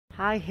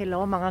Hi,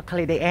 hello mga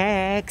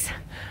X.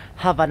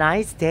 Have a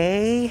nice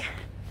day.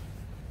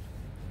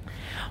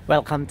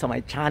 Welcome to my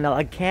channel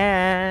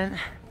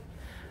again.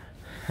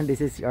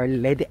 This is your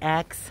Lady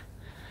X.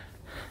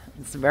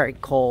 It's very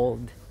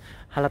cold.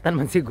 Halatan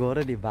man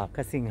siguro, di ba?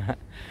 Kasi nga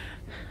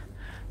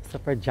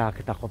super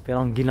jacket ako,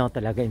 pero ang ginaw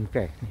talaga in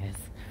fairness.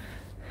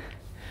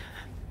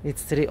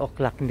 It's 3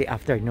 o'clock in the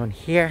afternoon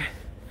here.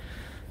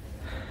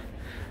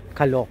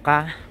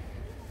 Kaloka.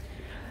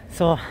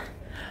 So,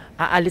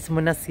 aalis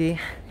muna si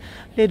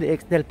Lady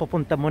X dahil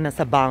pupunta muna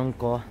sa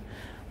bangko.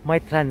 May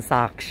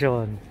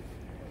transaction.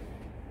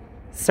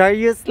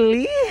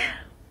 Seriously?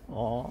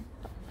 Oh,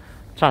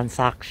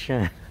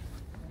 transaction.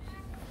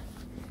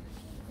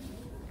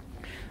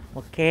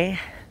 Okay.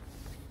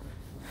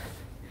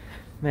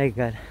 My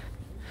God.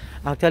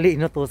 Actually,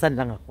 inutusan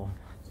lang ako.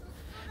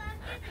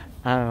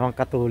 Ang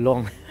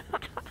katulong.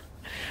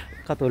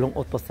 Katulong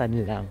utusan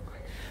lang.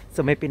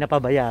 So, may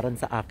pinapabayaran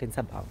sa akin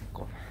sa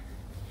bangko.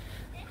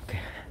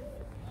 Okay.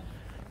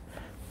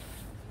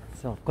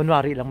 So,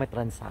 kunwari lang may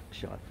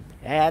transaction.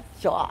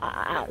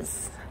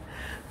 Etos!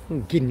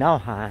 Ginaw,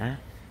 ha?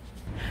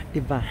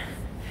 Diba?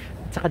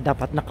 Tsaka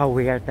dapat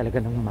naka-wear talaga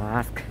ng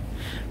mask.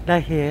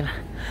 Dahil,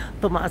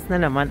 tumaas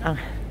na naman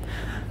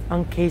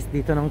ang case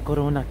dito ng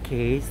corona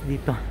case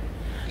dito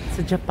sa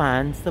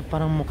Japan. So,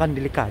 parang mukhang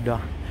delikado.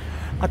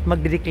 At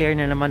magde-declare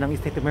na naman ng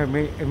state of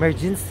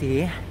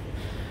emergency.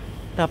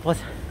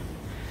 Tapos,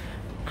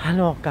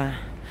 kaloka.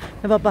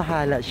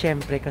 Nababahala,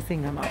 syempre, kasi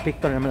nga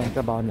maapekto na naman ang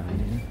trabaho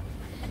namin.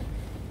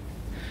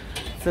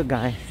 So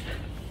guys,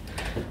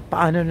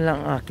 paano na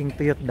lang aking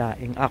tuyot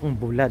daing, akong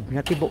bulad,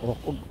 nga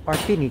tibuok, or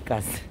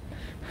pinikas.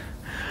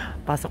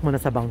 Pasok muna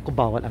sa bangko,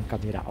 bawal ang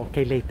kamera.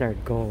 Okay, later,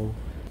 go.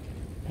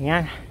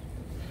 Ayan.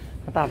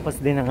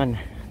 Natapos din ang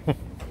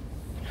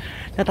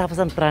natapos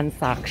ang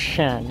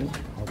transaction.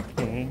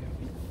 Okay.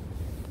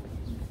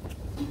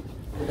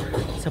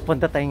 So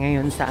punta tayo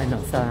ngayon sa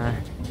sa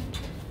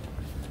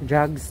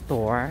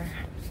drugstore.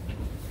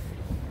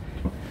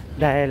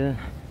 Dahil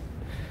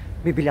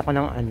bibili ako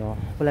ng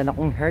wala na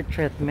akong hair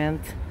treatment,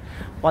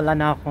 wala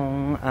na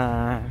akong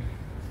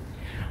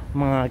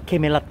mga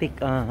chemelatic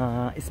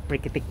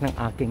sprikitik ng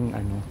aking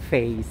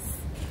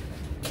face.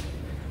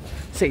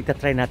 So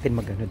itatry natin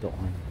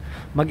doon.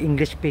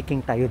 Mag-English speaking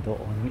tayo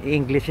doon.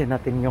 I-English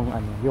natin yung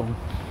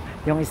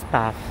yung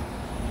staff.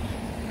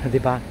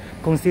 'Di ba?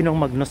 Kung sinong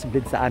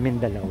mag-nosebleed sa amin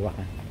dalawa.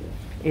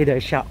 Either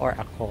siya or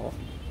ako.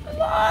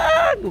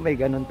 May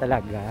ganun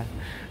talaga.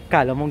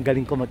 Kala mong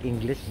galing ko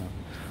mag-English, no?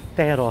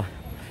 Pero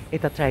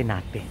itatry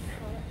natin.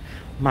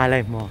 Malay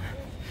mo,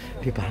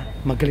 di ba?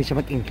 Magaling siya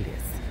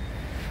mag-English.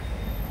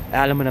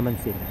 Alam mo naman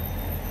sila.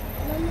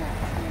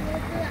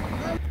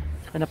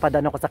 Saka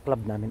napadaan ako sa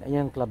club namin.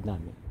 Ayan ang club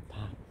namin.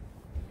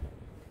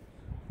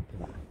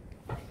 Diba?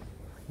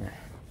 Yeah.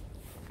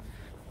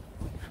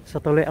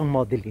 So tuloy ang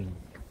modeling.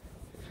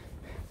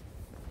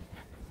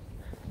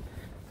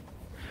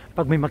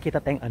 Pag may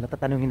makita tayong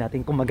tatanungin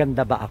natin kung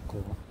maganda ba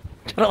ako.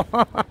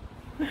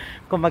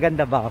 Kung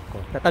maganda ba ako,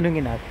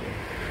 tatanungin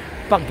natin.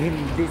 Pag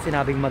hindi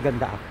sinabing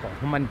maganda ako,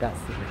 humanda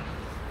sila.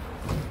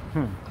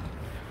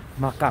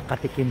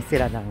 Makakatikim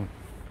sila ng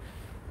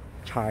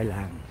char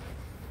lang.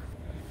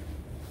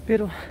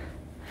 Pero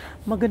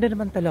maganda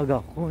naman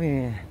talaga ako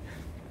eh.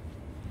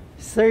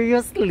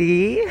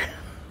 Seriously?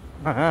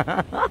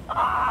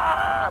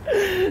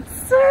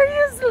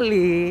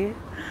 Seriously?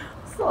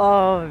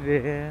 Sabi.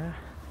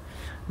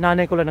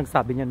 Nanay ko lang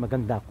nagsabi niyan,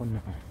 maganda ako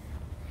na.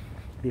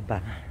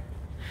 Diba?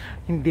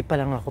 Hindi pa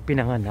lang ako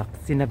pinanganak,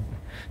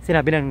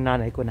 sinabi ng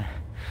nanay ko na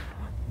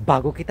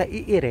bago kita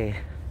iire,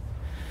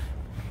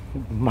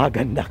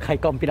 maganda ka,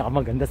 ikaw ang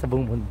pinakamaganda sa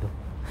buong mundo.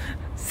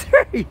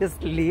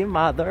 Seriously,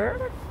 mother?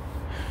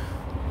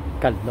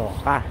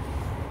 Kaloka.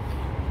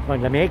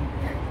 Maglamig?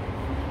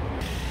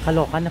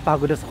 Kaloka,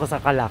 napagod ako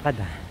sa kalakad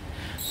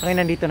Okay,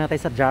 nandito na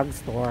tayo sa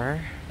drugstore.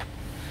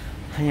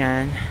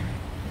 Ayan.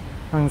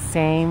 Ang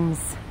same.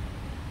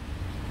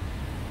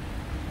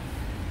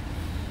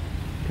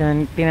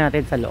 Tingnan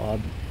natin sa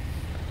loob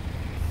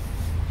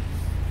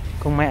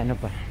kung may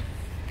pa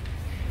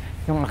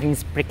yung aking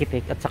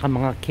sprikitik at saka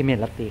mga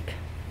chemelatic,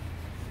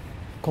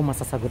 kung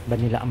masasagot ba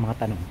nila ang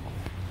mga tanong ko.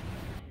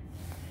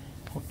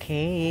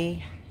 Okay,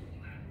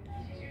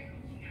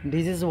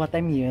 this is what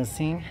I'm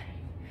using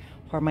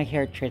for my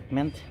hair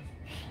treatment.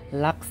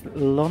 Lux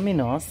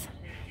Luminous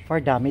for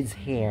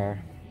damaged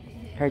hair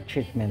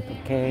treatment.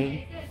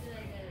 Okay,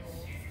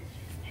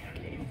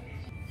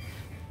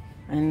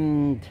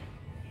 and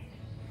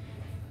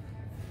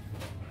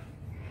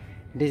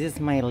this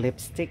is my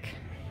lipstick,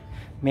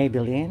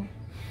 Maybelline.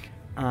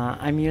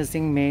 I'm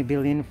using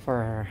Maybelline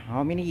for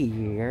how many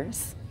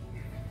years?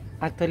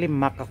 Actually,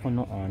 MAC ako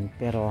noon,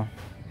 pero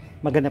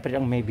maganda pa rin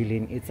ang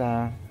Maybelline. It's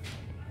a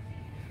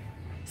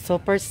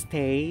Super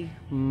Stay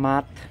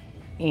Matte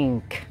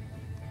Ink.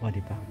 O,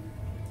 diba?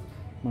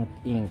 Matte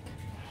Ink.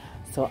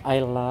 So,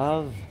 I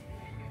love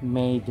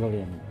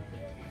Maybelline.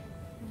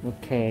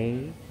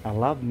 Okay? I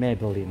love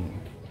Maybelline.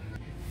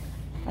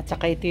 At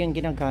saka ito yung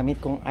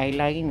ginagamit kong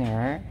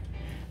eyeliner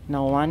na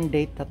one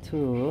day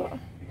tattoo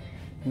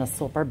na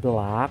super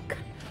black,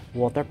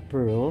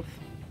 waterproof.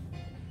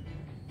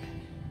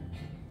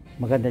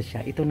 Maganda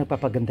siya. Ito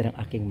nagpapaganda ng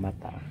aking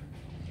mata.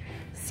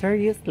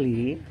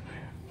 Seriously?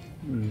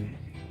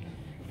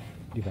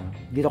 Diba?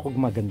 Dito ako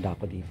gumaganda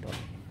ako dito.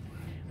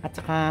 At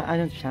saka,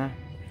 ano siya?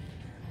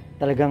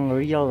 Talagang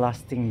real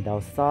lasting daw.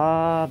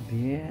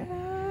 Sabi.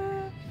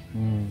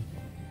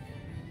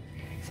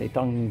 So, ito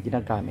ang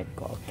ginagamit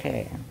ko.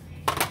 Okay.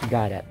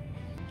 Got it.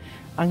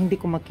 Ang hindi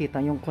ko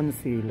makita yung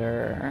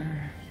concealer.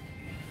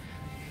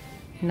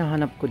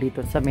 Hinahanap ko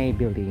dito sa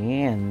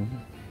Maybelline.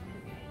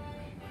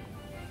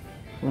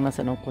 Kung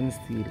nasaan ang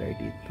concealer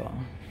dito.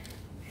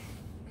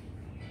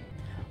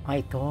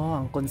 Ito.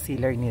 Ang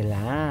concealer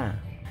nila.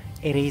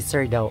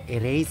 Eraser daw.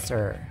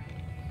 Eraser.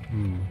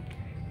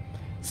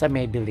 Sa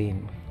Maybelline.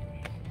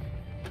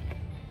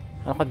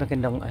 Ano ka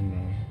magandang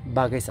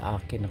bagay sa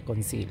akin na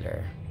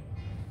concealer.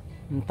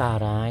 Ang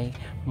taray.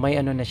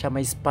 May na siya.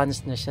 May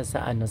sponge na siya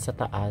sa sa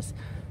taas.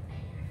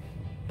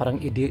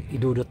 Parang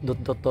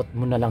idudot-dot-dot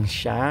mo na lang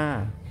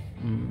siya.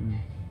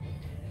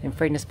 In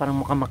fairness, parang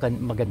mukhang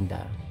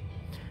maganda.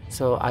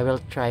 So, I will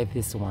try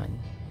this one.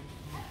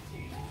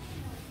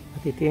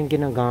 At ito yung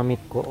ginagamit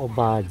ko.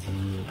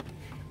 Obagi.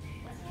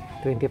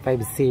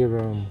 25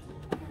 serum.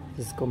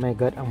 Diyos ko, my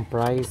God, ang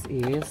price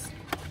is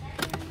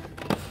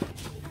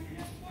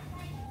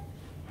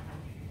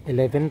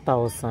 11,000.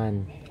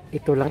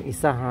 Ito lang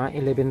isa ha,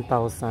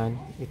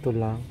 11,000. Ito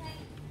lang.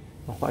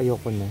 Ako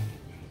ayoko na.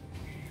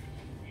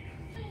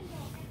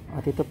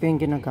 At ito pa yung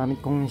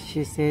ginagamit kong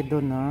Shiseido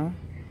na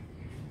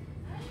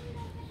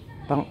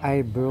pang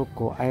eyebrow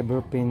ko, eyebrow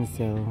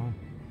pencil.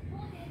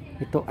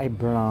 Ito ay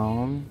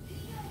brown.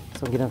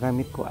 So,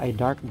 ginagamit ko ay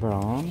dark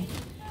brown.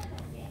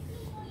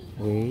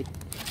 Wait.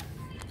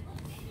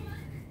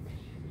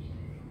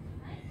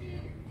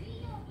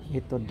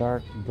 Ito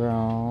dark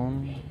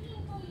brown.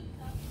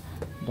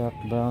 Dark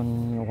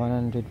brown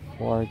 140.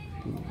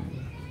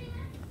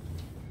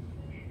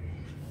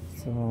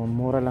 So,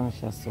 mura lang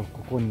siya. So,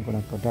 kukunin ko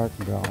na to dark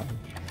brown.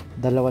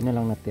 Dalawa na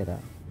lang natira.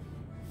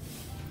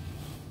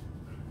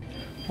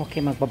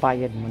 Okay,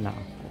 magbabayad muna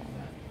ako.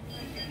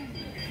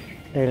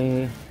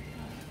 Dahil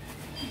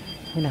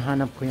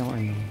hinahanap ko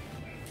yung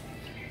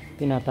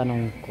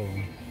tinatanong ko.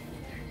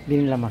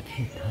 Hindi nila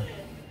makita.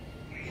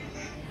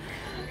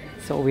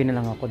 So, uwi na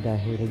lang ako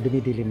dahil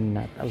dumidilim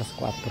na at alas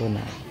 4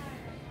 na.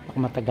 Baka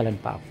matagalan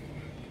pa ako.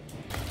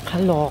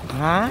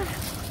 Kaloka?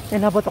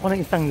 Inabot ako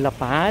ng isang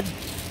lapad.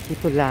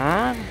 Ito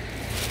lang.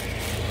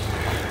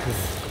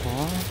 Diyos ko.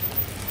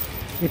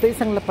 Ito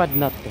isang lapad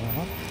na to.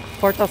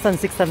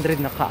 4,600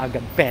 na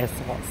kaagad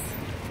pesos.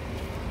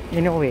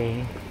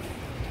 Anyway.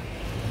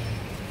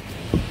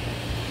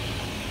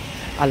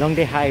 Along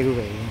the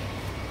highway.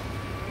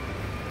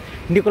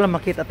 Hindi ko lang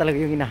makita talaga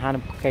yung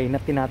hinahanap ko kayo na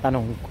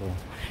tinatanong ko.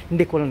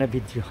 Hindi ko lang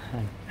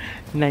na-videohan.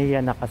 Nahiya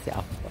na kasi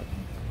ako.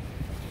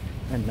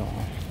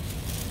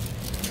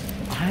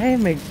 Ay,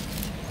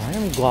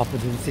 ang gwapo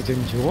din si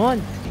Junjun.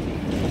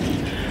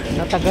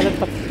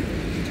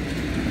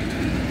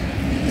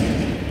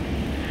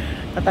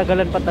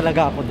 Natagalan pa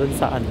talaga ako dun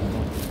sa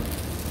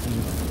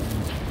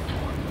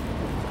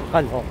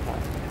Kaloka.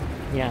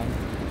 Yan.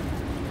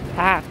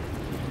 Ha!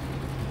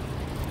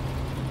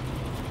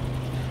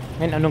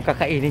 Ngayon, anong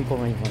kakainin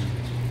ko ngayon?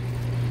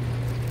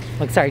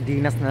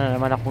 Mag-sardinas na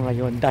naman ako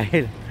ngayon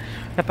dahil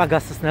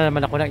napagastos na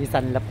naman ako ng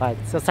isang lapad.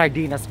 So,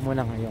 sardinas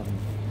muna ngayon.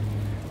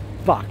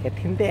 Bakit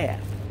hindi?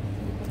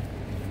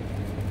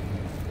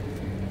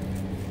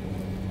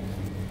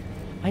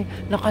 Ay,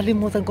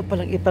 nakalimutan ko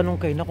palang itanong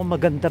kayo na kung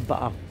maganda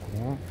ba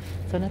ako.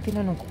 Sana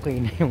tinanong ko kayo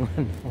na yung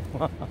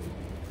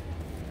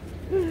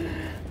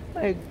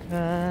My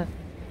God.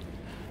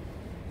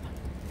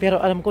 Pero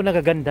alam ko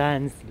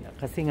nagagandahan sila.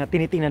 Kasi nga,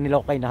 tinitingnan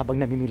nila ako kayo na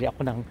habang namimili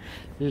ako ng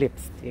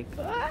lipstick.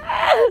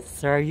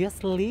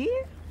 Seriously?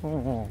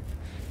 Oo.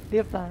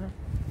 Diba?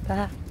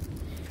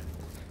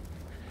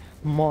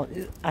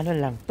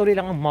 Tuloy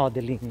lang ang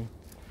modeling.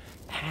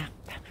 Pak,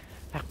 pak,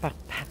 pak, pak,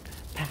 pak,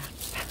 pak,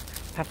 pak,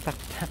 pak, pak,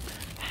 pak,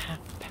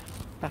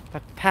 pak,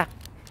 pak, pak.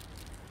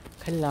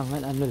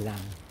 Kailangan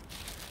lang.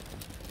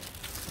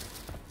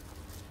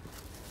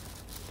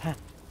 Pak,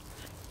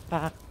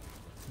 pak.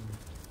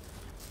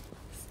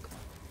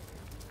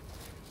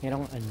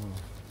 Merong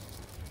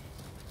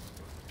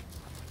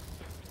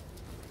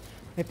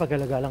may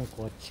pagalagalang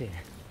kotse.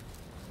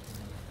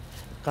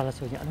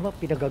 Kalaso niya, ano ba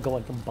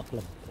pinagagawan kong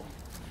baklab ko?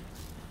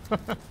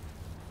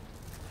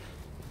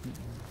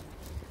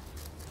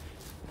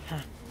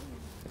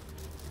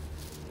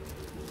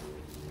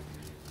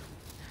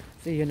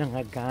 So yun na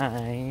nga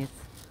guys.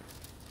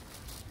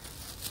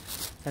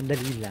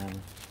 Sandali lang.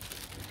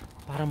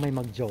 Parang may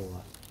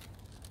magjowa.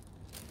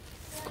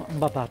 Ang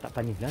babata pa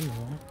nila,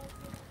 no?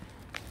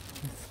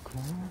 Diyos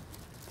ko.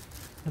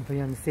 Ano ba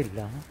yan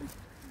sila?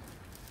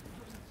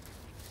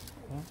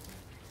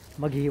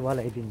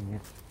 Maghihiwalay din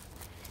niya.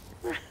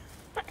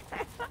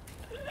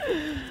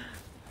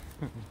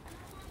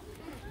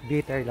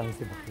 Bitter lang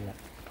si bakla.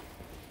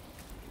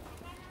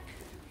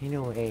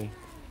 Anyway.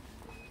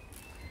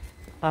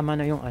 Tama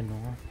na yung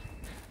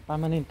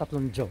Tama na yung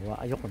tatlong jowa.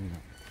 Ayoko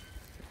na.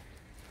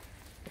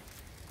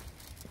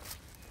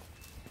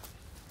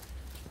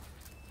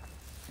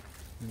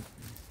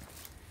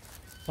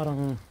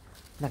 Parang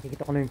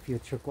nakikita ko na yung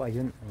future ko.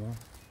 Ayun, oh.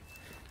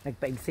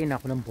 Nagpaigsi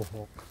na ako ng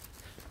buhok.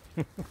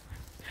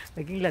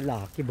 Naging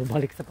lalaki.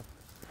 Bumalik sa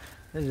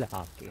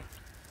lalaki.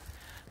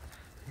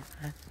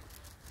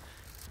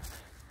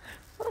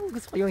 Parang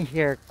gusto ko yung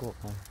hair ko.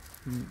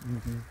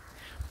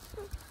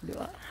 Di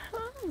ba?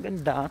 Ang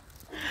ganda.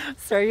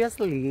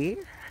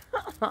 Seriously?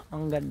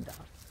 Ang ganda.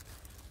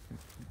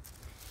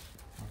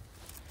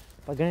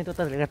 Pag ganito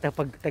talaga,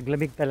 pag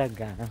taglamig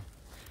talaga,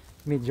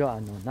 medyo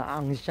ano,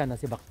 naangis siya na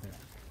si bakla.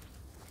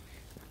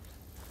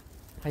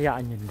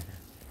 Hayaan yun na.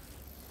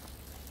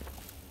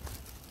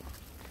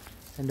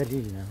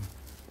 Sandali lang.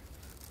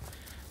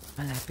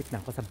 Malapit na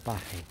ako sa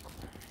bahay ko.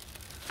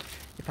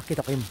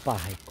 Ipakita ko yung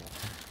bahay ko.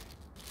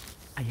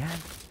 Ayan.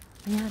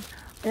 Ayan.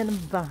 Ayan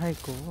ang bahay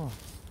ko.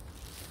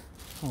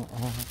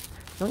 Oo.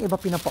 Yung iba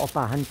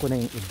pinapaupahan ko na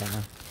yung iba.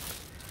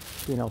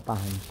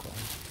 Pinaupahan ko.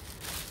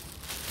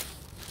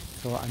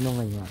 So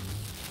ano ngayon?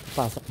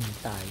 Pasok na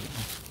tayo.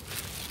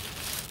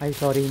 Ay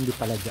sorry, hindi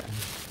pala dyan.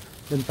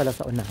 Doon pala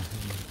sa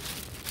unahan.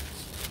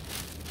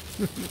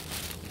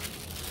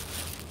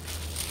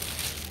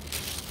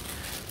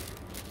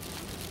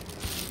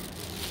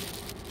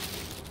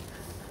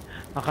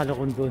 Akala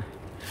ko doon.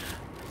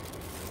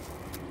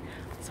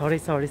 Sorry.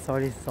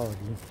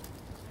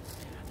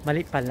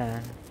 Mali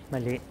pala.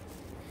 Mali.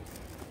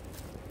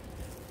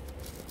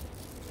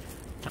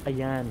 Tsaka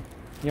yan.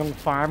 Yung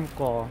farm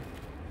ko.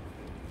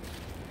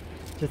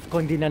 Just ko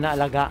hindi na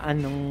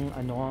naalagaan ng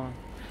ano,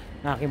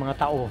 ng aking mga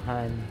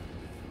tauhan.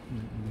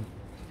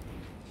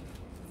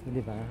 So,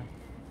 diba?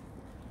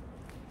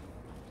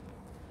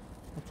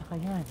 At saka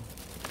yan.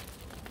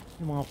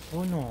 Yung mga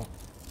puno.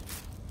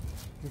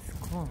 Diyos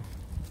ko.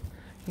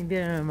 Hindi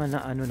na naman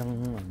na ano ng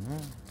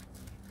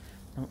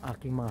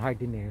aking mga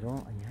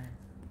hardinero. Ayan.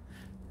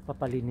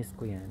 Papalinis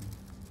ko yan.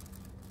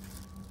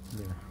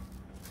 Diba?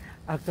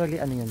 Actually,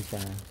 ano yan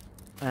siya?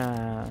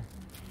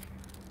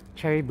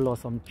 Cherry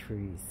blossom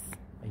trees.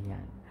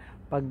 Ayan.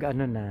 Pag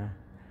ano na,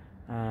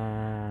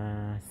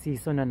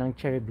 season na ng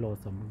cherry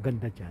blossom,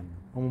 ganda dyan.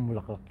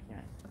 Mamumulaklak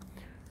yan.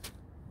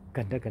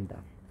 Ganda.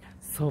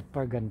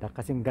 Super ganda.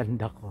 Kasing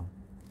ganda ko.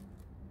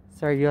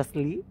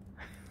 Seriously?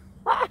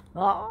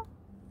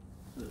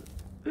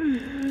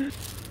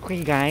 Okay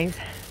guys,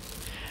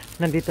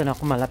 nandito na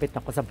ako, malapit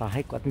na ako sa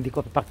bahay ko at hindi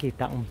ko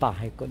papakita ang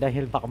bahay ko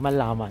dahil baka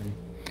malaman,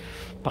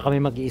 baka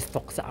may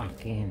mag-i-stalk sa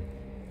akin.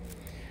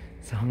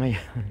 So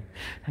ngayon,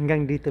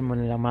 hanggang dito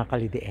muna lang mga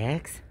Kalidi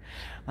X.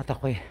 At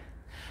ako'y,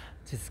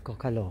 Diyos ko,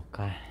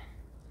 kaloka.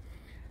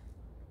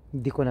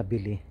 Hindi ko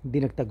nabili, hindi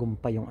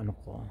nagtagumpay yung ano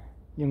ko,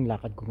 yung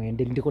lakad ko ngayon,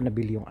 hindi ko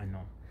nabili yung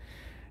ano,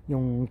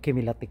 yung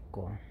kimilatik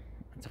ko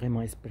at saka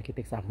yung mga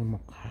spirkitik sa aking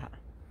mukha.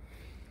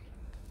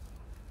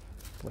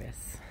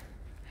 Pues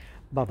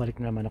babalik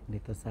na naman ako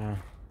dito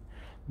sa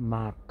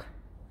MAC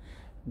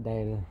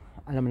dahil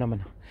alam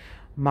naman,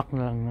 MAC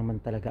na lang naman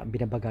talaga ang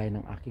binabagay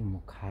ng aking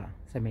mukha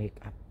sa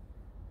makeup.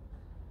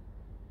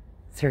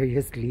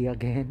 Seriously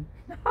again.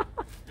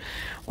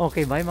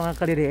 Okay, bye mga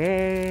Kalidi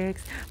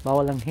X.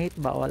 Bawal ang hate,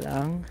 bawal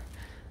ang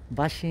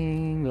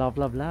bashing. Love.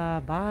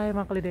 Bye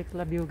mga Kalidi X,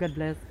 love you, God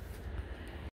bless.